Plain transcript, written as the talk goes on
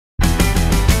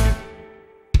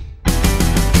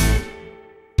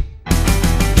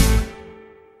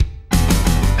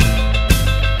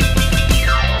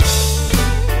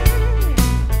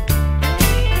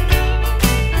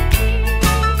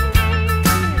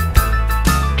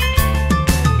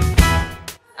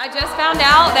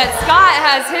that Scott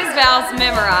has his vows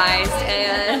memorized,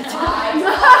 and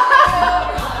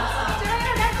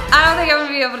I don't think I'm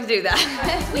gonna be able to do that.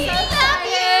 We love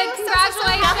you.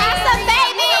 Congratulations. Have some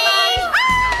babies.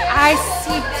 I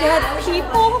see dead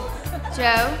people.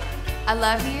 Joe, I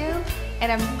love you,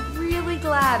 and I'm really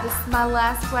glad this is my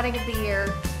last wedding of the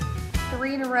year.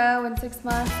 3 in a row in 6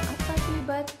 months. I love you,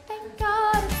 but thank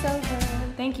God it's over.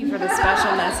 Thank you for the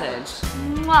special message.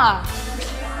 Mwah.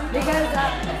 Because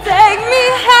take me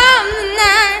home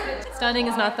tonight. Stunning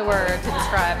is not the word to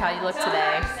describe how you look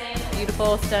today.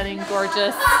 Beautiful, stunning,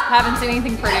 gorgeous. Haven't seen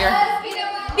anything prettier.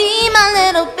 Be my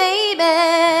little baby.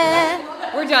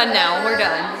 We're done now. We're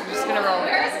done. We're just gonna roll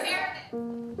it.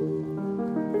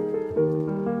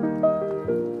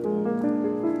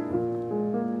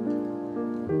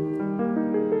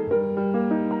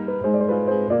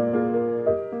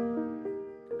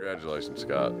 Congratulations,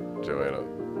 Scott, Joanna.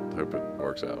 Hope it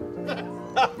works out.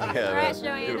 Congrats,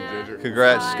 Joanna.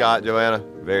 Congrats, Scott, Joanna.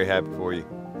 Very happy for you.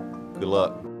 Good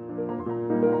luck.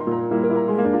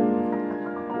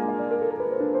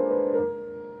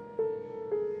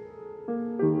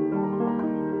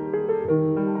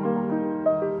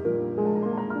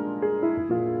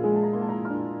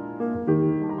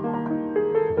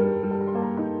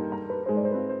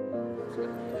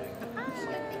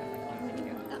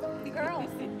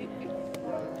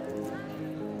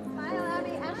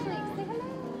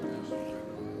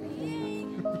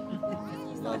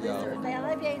 Love y'all. Say I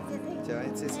love you, Aunt Sissy. Tell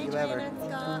Aunt Sissy you And love her. Joanna and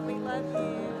Scott, we love you.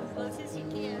 As close as you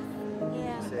can.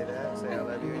 Yeah. Say that. Say I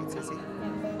love you, Aunt Sissy.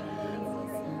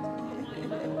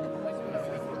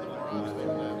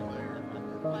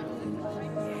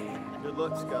 Good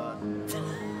luck, Scott.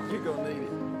 You're gonna need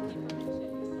it.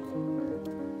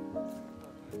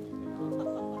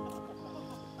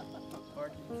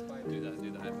 Do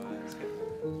the high fives.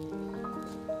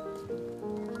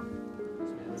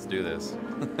 Let's do this.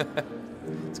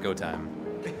 It's go time.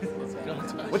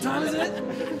 What time is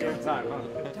it? Go time, huh?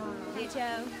 Hey,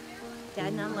 Joe.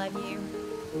 Dad and I love you.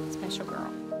 Special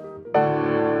girl.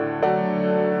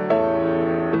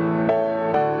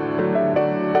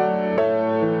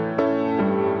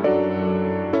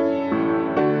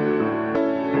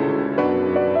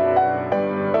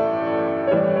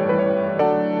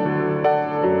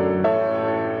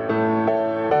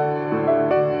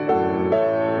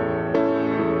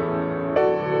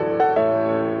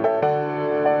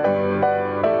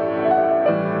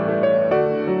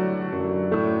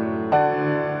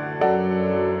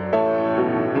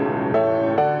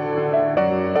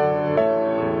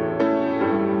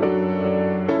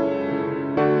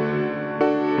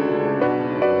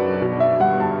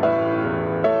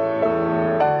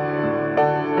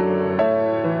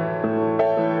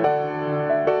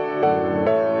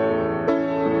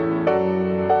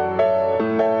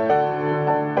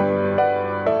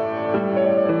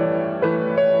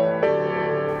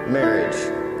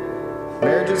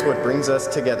 Marriage is what brings us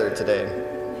together today.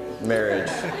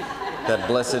 Marriage, that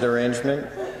blessed arrangement,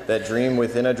 that dream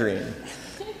within a dream.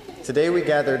 Today we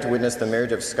gather to witness the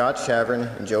marriage of Scott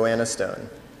Shavern and Joanna Stone.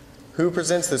 Who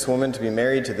presents this woman to be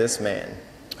married to this man?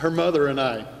 Her mother and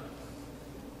I.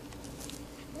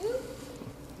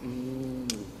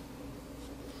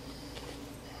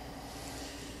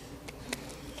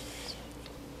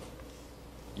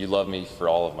 You love me for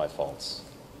all of my faults.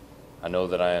 I know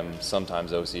that I am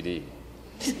sometimes OCD.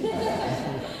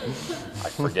 I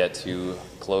forget to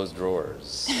close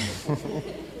drawers,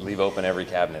 leave open every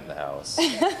cabinet in the house.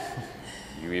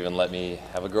 You even let me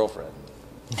have a girlfriend.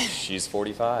 She's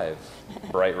 45,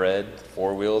 bright red,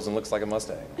 4 wheels, and looks like a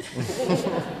Mustang.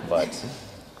 But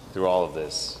through all of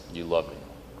this, you love me.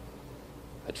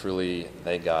 I truly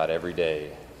thank God every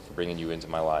day for bringing you into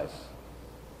my life.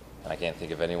 And I can't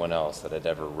think of anyone else that I'd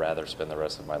ever rather spend the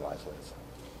rest of my life with.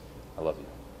 I love you.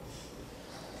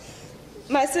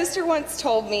 My sister once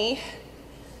told me,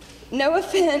 no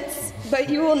offense, but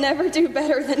you will never do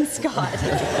better than Scott.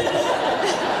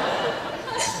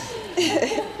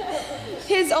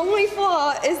 His only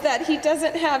flaw is that he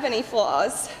doesn't have any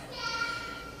flaws.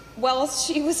 Well,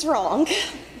 she was wrong,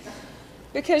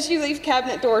 because you leave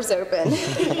cabinet doors open.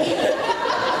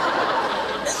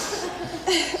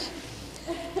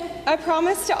 I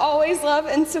promise to always love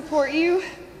and support you.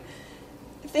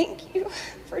 Thank you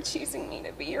for choosing me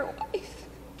to be your wife.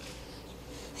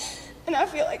 And I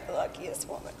feel like the luckiest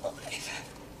woman alive.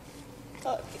 I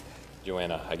love you.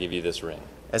 Joanna, I give you this ring.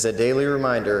 As a daily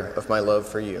reminder of my love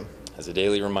for you. As a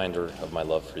daily reminder of my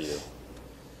love for you.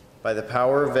 By the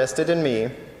power vested in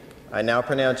me, I now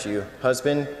pronounce you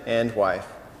husband and wife.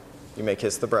 You may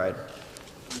kiss the bride.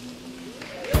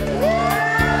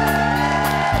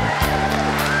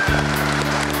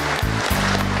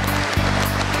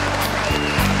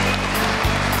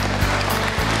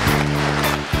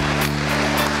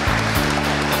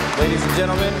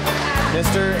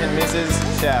 Mr. and Mrs.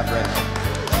 Shavrin.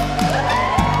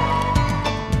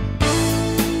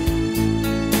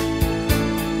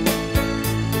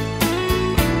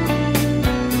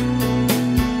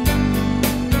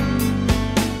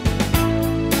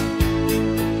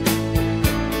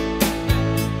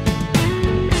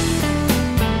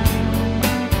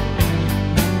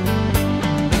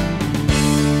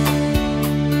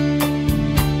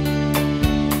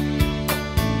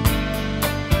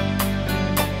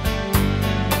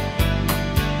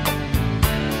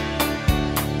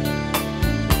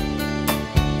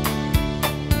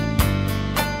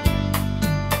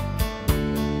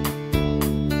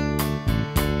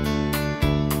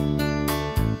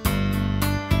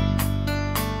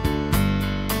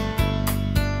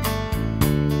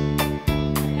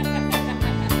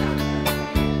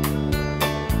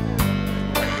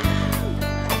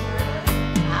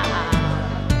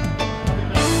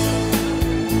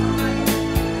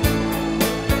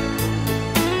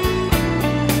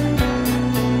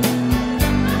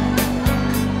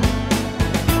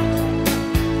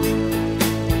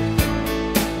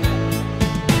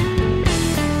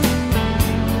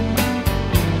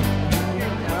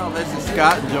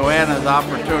 Scott and Joanna's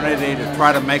opportunity to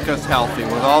try to make us healthy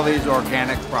with all these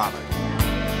organic products.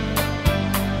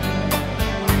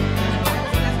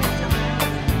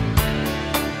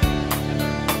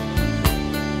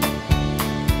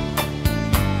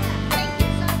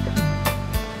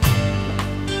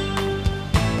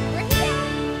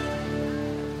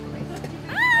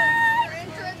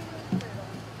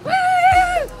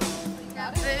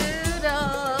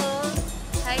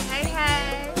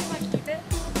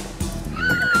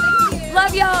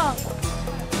 Love y'all.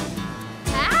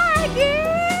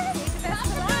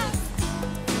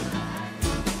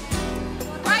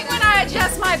 Right when I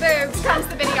adjust my boobs comes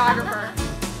the videographer.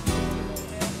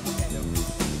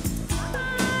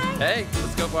 Hey,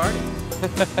 let's go party.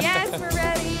 Yes, we're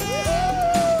ready.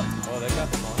 Oh, they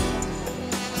got them on.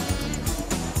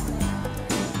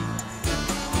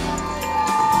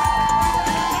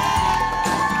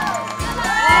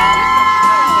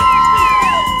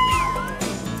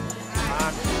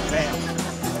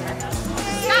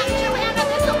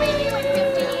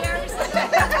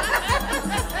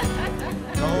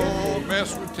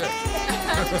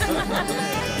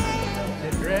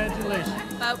 Congratulations.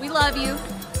 But we love you,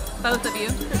 both of you.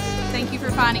 Thank you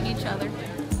for finding each other. Yep.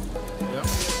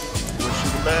 Wish you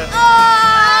the best.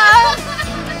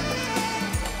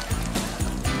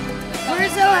 We're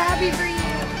so happy for you.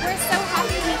 We're so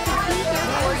happy we could be here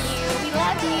for you. We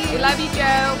love you. We love you,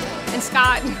 Joe. And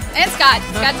Scott. And Scott.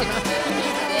 Scott too. Oh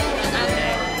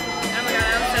my god,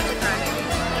 that was such a cry.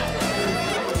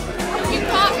 You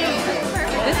caught me.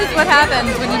 This is what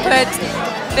happens when you put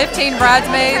 15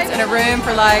 bridesmaids in a room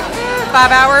for like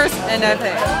 5 hours and no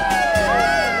pay.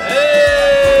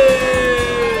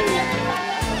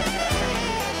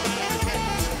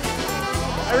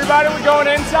 Everybody, we going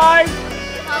inside?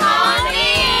 Come on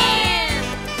in.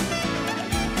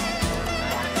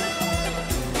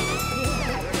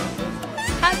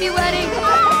 Happy wedding. Come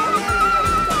on.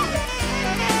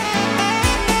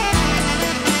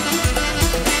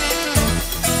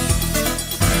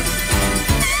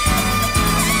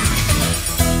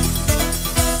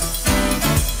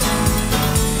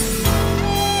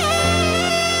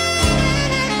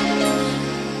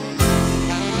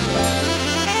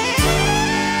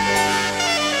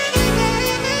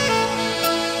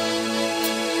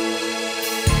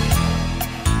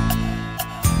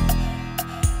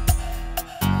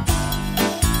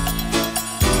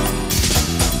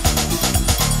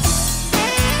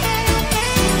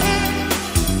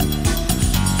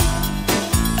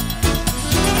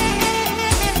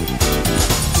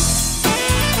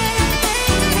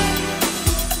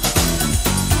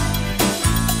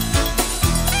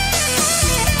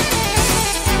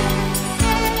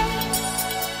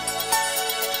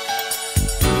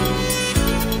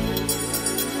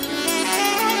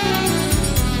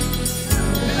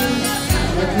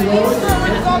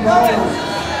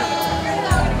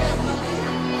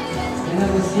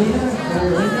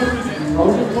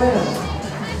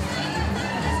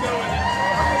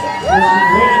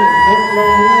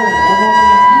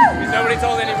 Nobody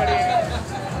told anybody.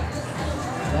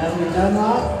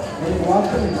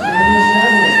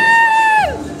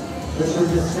 This is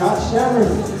the Scott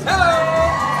Shavrin.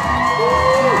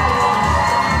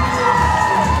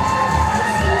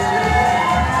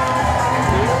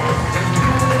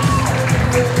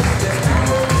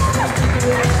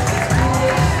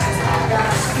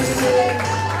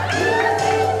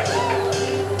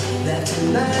 That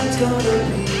tonight's gonna be a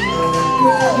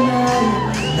good night.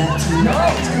 That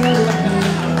tonight's gonna be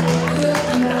a good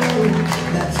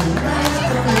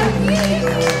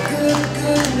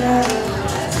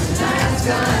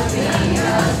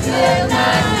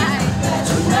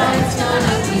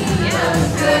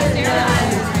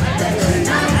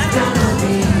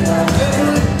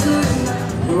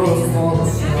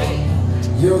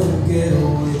You're the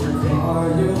getaway car,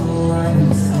 you're the line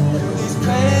of sight. These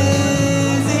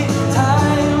crazy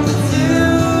times with you,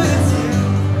 it's you.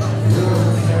 You're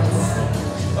the cancer,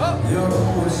 you're the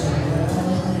pushing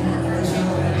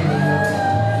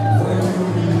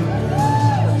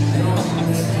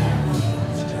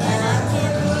and I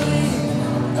can't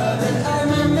believe that I'm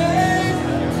a man,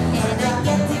 and I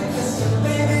get to kiss you,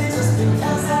 baby, just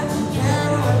because I can.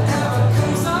 Whatever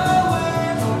comes our way,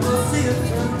 we'll see it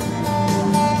through.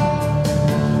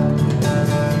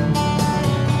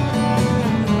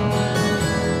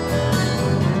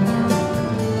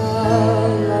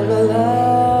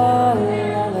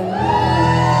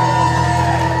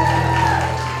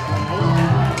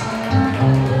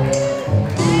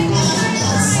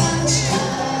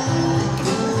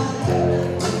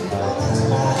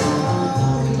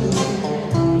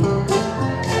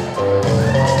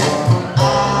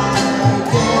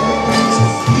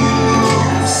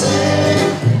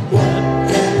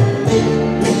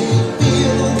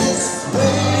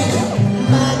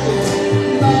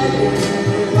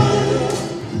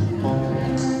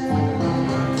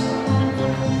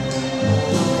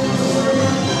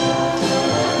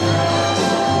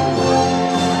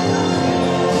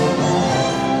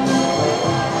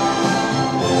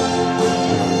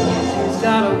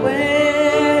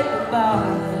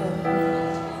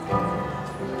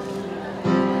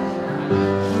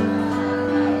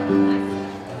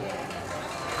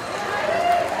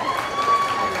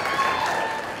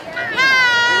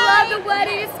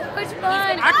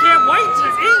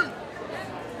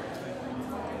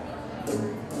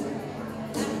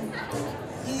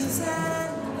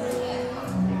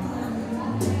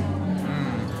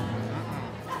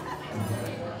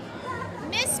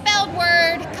 Misspelled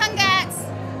word. Congrats.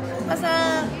 What's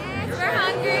up? We're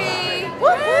hungry. Woo!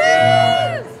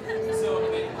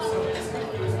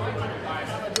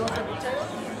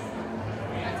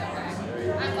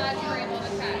 I'm glad you were able to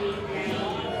try.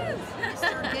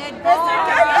 Good boy.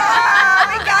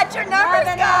 We got your number,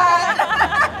 Scott.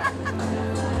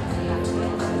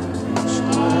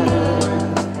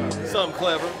 Something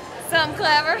clever. Something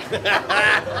clever.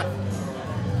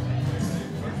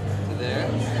 There.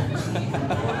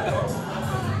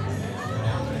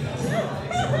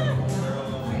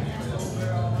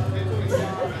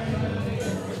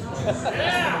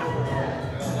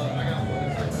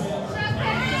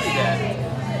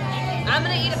 I'm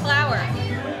gonna eat a flower.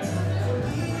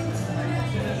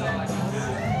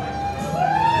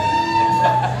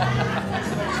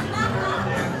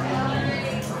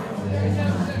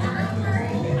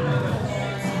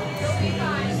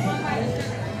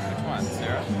 Which one,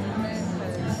 Sarah?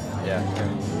 Yeah.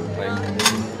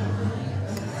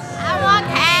 I want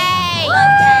cake.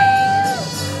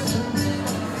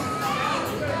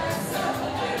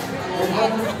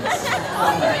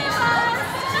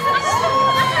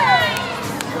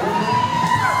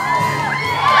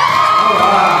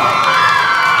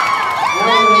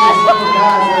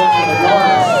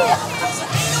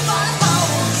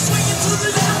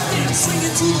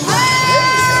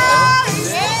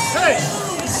 Hey,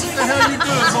 what the hell you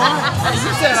doing, boy?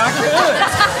 You said I could.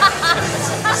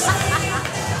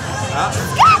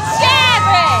 Scott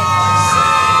Chadwick!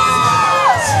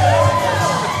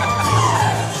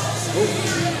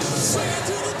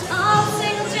 All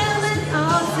single gentlemen,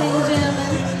 all single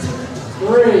gentlemen.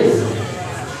 3.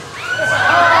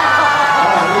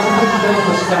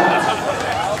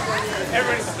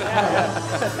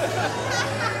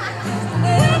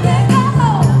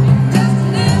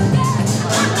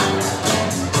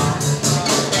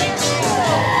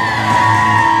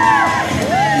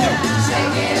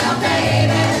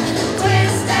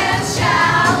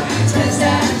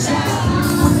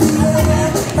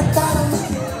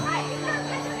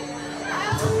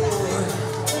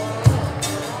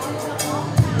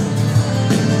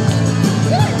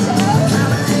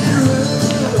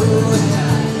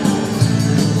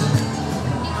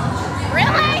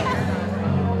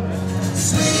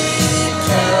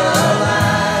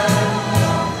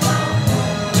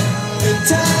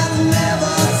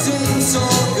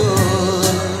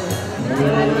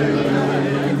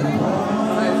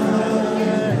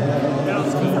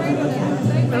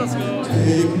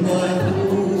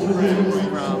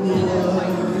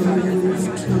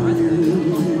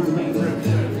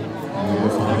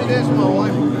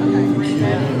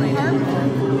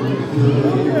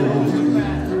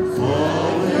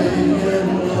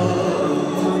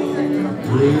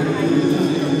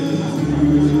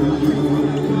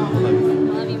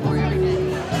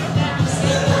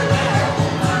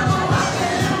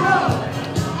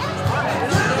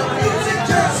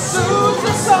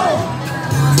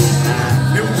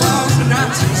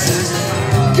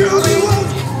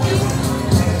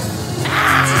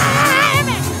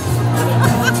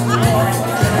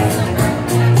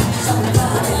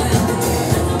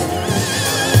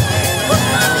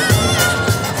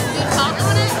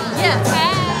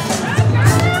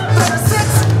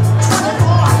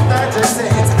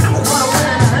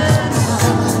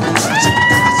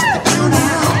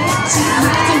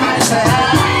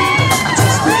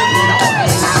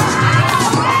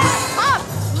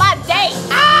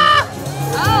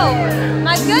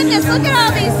 goodness, look at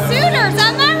all these suitors.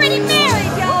 I'm already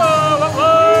married, y'all.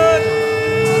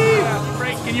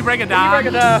 Can you break it down? Can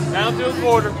you break it down? Down to a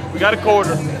quarter. We got a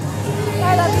quarter.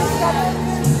 I love you, Scott.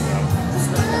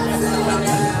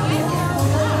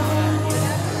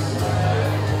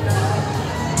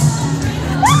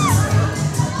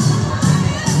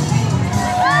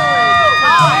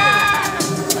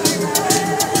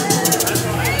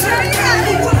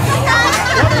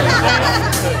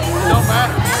 Don't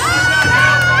matter.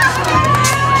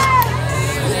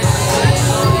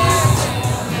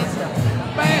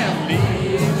 Family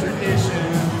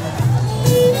tradition.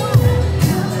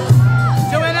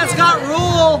 Joanna's got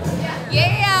rule.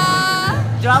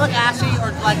 Yeah. Do I look ashy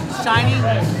or like shiny?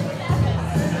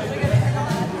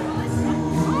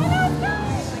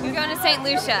 We're going to St.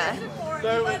 Lucia.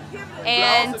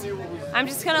 And I'm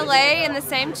just going to lay in the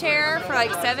same chair for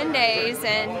like 7 days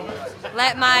and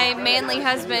let my manly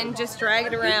husband just drag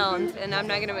it around, and I'm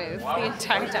not going to move the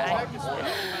entire time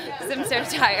because I'm so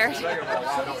tired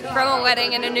from a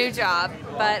wedding and a new job,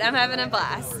 but I'm having a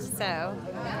blast, so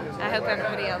I hope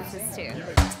everybody else is too.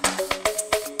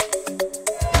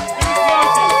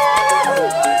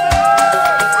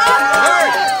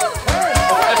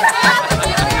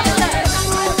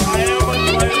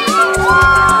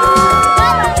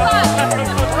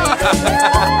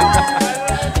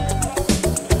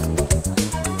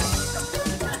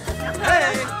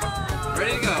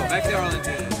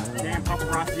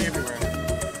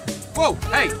 Whoa,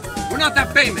 hey, we're not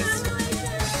that famous.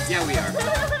 Yeah, we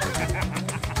are.